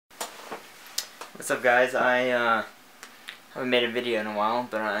What's up, guys? I haven't made a video in a while,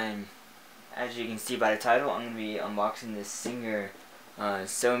 but as you can see by the title, I'm going to be unboxing this Singer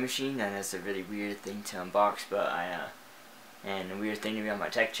sewing machine. And it's a really weird thing to unbox, but and a weird thing to be on my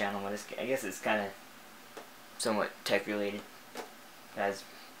tech channel, but I guess it's kind of somewhat tech related. It has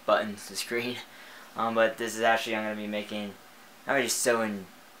buttons to screen. But this is actually, I'm going to be making, not really sewing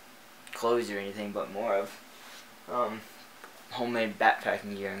clothes or anything, but more of homemade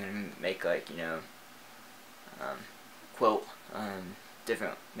backpacking gear. I'm going to make, like, you know, quilt,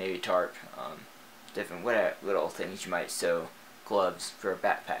 different, maybe tarp, different whatever little things you might sew, gloves for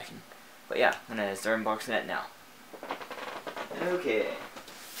backpacking. But yeah, I'm going to start unboxing that now. Okay,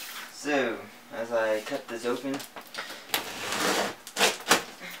 so as I cut this open,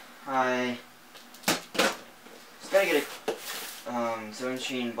 I just gotta get a sewing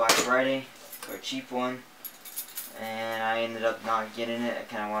machine Black Friday, or a cheap one, and I ended up not getting it. I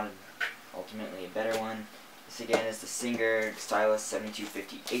kind of wanted ultimately a better one. This again is the Singer Stylus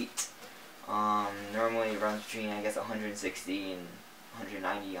 7258. Normally it runs between, I guess, 160 and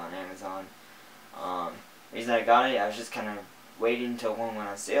 190 on Amazon. The reason I got it, I was just kind of waiting until one went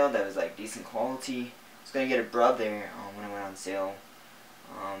on sale that was like decent quality. I was gonna get a Brub there when it went on sale,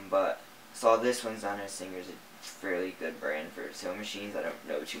 but saw this one's on there. Singer's a fairly good brand for sewing machines. I don't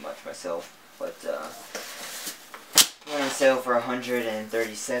know too much myself, but went on sale for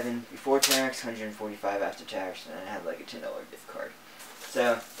 $137 before tax, $145 after tax, and I had like a $10 gift card.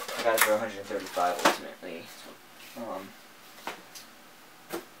 So I got it for $135 ultimately.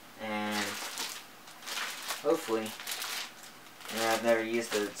 And hopefully, you know, I've never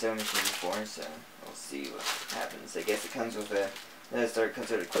used a sewing machine before, so we'll see what happens. I guess it comes with a comes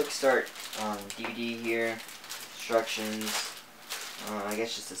with a quick start DVD here, instructions. I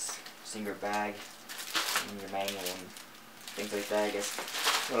guess just a Singer bag, and your manual and things like that. I guess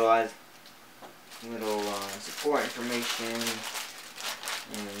little support information,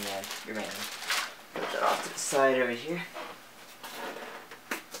 and your manual. Put that off to the side over here.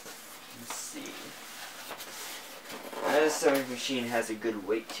 Let's see. Now, this sewing machine has a good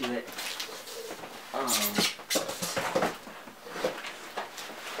weight to it.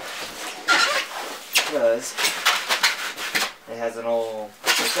 Because it has an old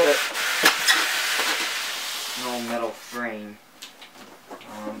metal frame.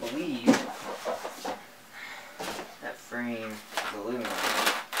 I believe that frame is aluminum.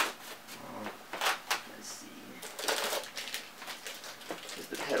 Let's see. Here's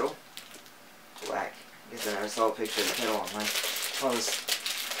the pedal. Black. I guess I never saw a picture of the pedal online. I'll just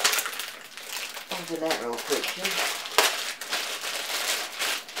open that real quick here.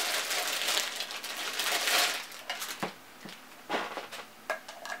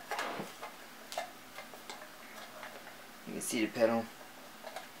 You can see the pedal,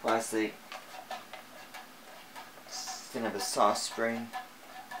 plastic. It's gonna have a soft spring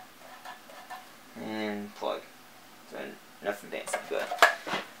and plug. So nothing fancy, but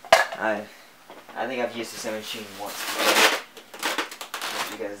I think I've used the sewing machine once before,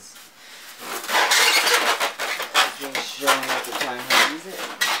 because it's been showing at the time how to use it.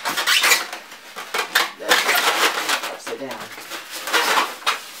 That's upside down.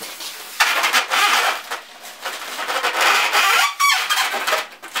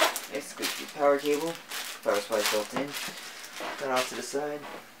 Basically, the power cable, power supply built in. Put it off to the side.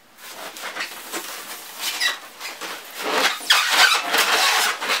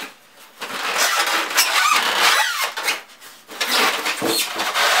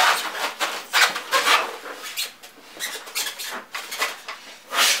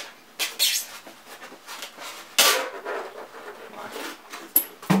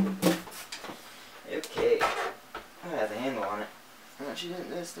 Okay, I have a handle on it. I actually didn't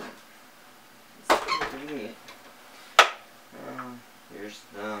notice that. Here's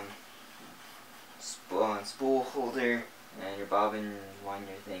the spool holder and your bobbin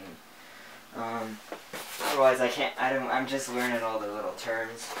winder thing. Otherwise I'm just learning all the little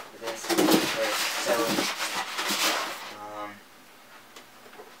terms for this.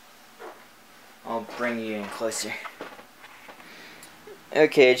 I'll bring you in closer.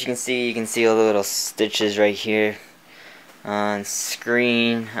 Okay, as you can see all the little stitches right here on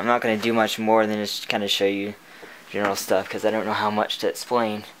screen. I'm not going to do much more than just kind of show you general stuff, because I don't know how much to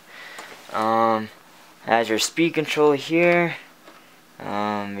explain. Has your speed control here,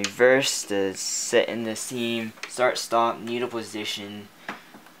 reverse to set in the seam, start stop, needle position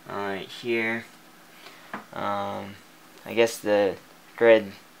right here. I guess the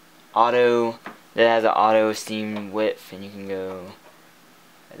grid auto, that has an auto seam width, and you can go,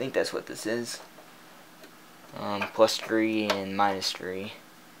 I think that's what this is, +3 and -3.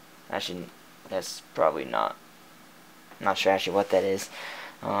 Actually, That's probably not. I'm not sure actually what that is.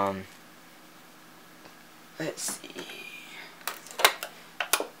 Let's see.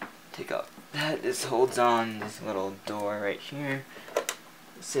 Take out that. This holds on this little door right here.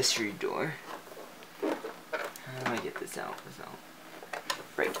 Accessory door. How do I get this out without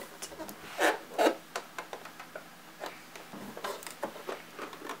breaking it?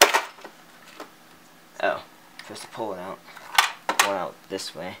 Oh, supposed to pull it out. Pull it out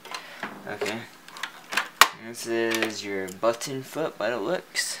this way. Okay. This is your button foot by the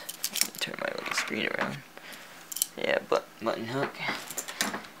looks. Turn my little screen around. Yeah, button hook.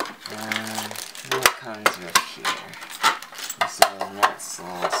 What comes right here? So that's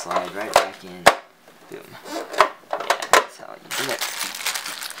all slide right back in. Boom. Yeah, that's how you do it.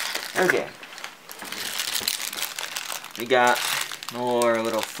 Okay. We got more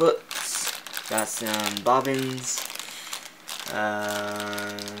little foots. Got some bobbins.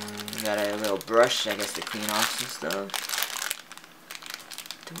 Got a little brush, I guess, to clean off some stuff.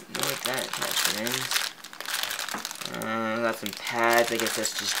 Don't know what that attachment is. Got some pads, I guess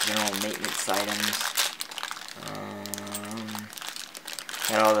that's just general maintenance items.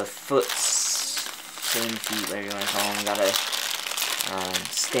 Got all the foots, same feet, whatever you want to call them. Got a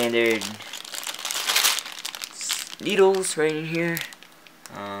standard needles right in here.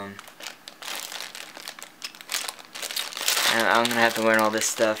 And I'm gonna have to learn all this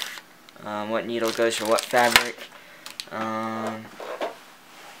stuff. What needle goes for what fabric. Kind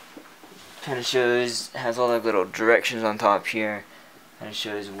of shows, has all the little directions on top here. Kind of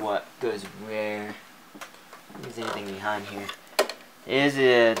shows what goes where. If there's anything behind here. Is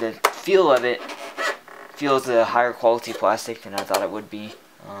the feel of it feels a higher quality plastic than I thought it would be.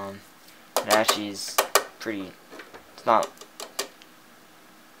 It actually is pretty. It's not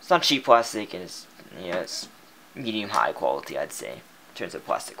cheap plastic. It's it's medium high quality, I'd say, in terms of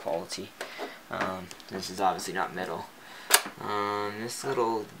plastic quality. This is obviously not metal. This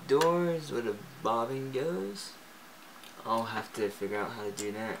little door is where the bobbin goes. I'll have to figure out how to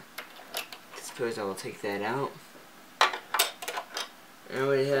do that. I suppose I will take that out. I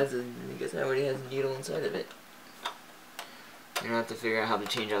guess I already has a needle inside of it. I'm gonna have to figure out how to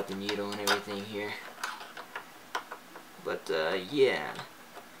change out the needle and everything here. But yeah.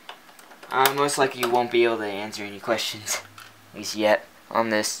 Most likely you won't be able to answer any questions, at least yet, on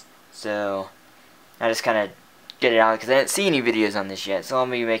this. So I just kind of get it out because I didn't see any videos on this yet. So I'll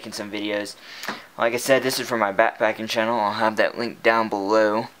be making some videos. Like I said, this is for my backpacking channel. I'll have that link down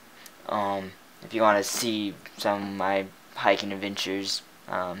below. If you want to see some of my hiking adventures.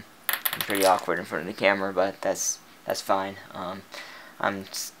 I'm pretty awkward in front of the camera, but that's fine. I'm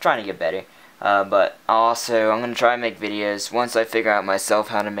trying to get better. But I'm going to try and make videos once I figure out myself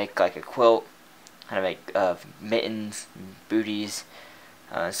how to make like a quilt, how to make mittens, booties,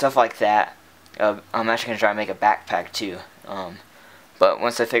 stuff like that. I'm actually going to try and make a backpack too. But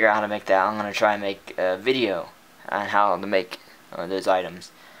once I figure out how to make that, I'm going to try and make a video on how to make those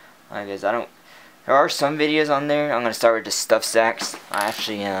items. Because there are some videos on there. I'm going to start with just stuff sacks. I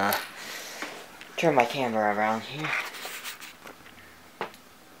actually turn my camera around here.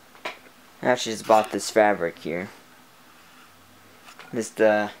 I actually just bought this fabric here. This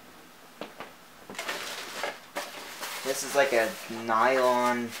is like a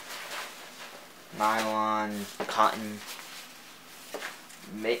nylon cotton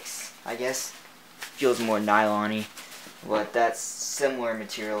mix, I guess. Feels more nylon-y, but that's similar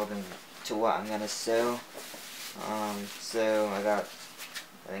material to what I'm gonna sew. So I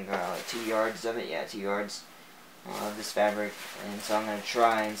think I got like 2 yards of it. Yeah, 2 yards of this fabric, and so I'm gonna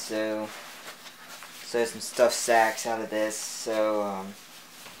try and sew some stuffed sacks out of this. So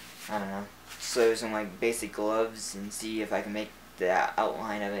I don't know, sew some like basic gloves and see if I can make the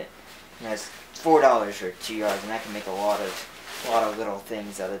outline of it. And that's $4 for 2 yards, and I can make a lot of little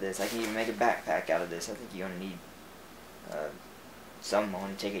things out of this. I can even make a backpack out of this. I think you only need some. I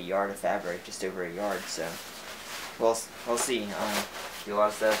want to take a yard of fabric, just over a yard. So we'll see. Do a lot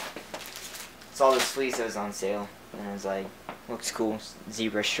of stuff. Saw this fleece that was on sale, and I was like, looks cool,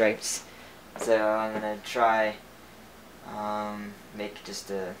 zebra stripes. So I'm gonna try make just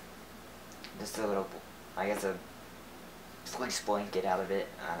a little, I guess, a fleece blanket out of it.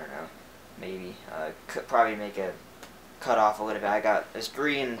 I don't know, maybe could probably make a cut off a little bit. I got this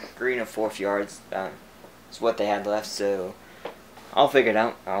green of 4 yards. It's what they had left, so I'll figure it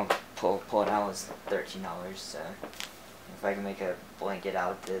out. I'll pull it out. It was $13. So if I can make a blanket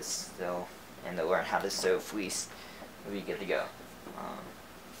out of this, and they'll learn how to sew fleece, we'll be good to go.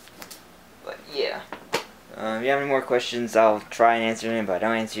 But yeah, if you have any more questions, I'll try and answer them. If I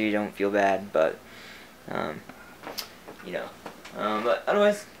don't answer you, don't feel bad. But you know, but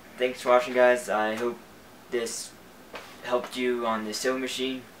otherwise, thanks for watching, guys. I hope this helped you on the sewing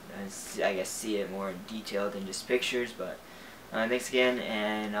machine. I guess see it more in detail than just pictures, but thanks again,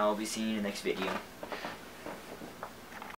 and I'll be seeing you in the next video.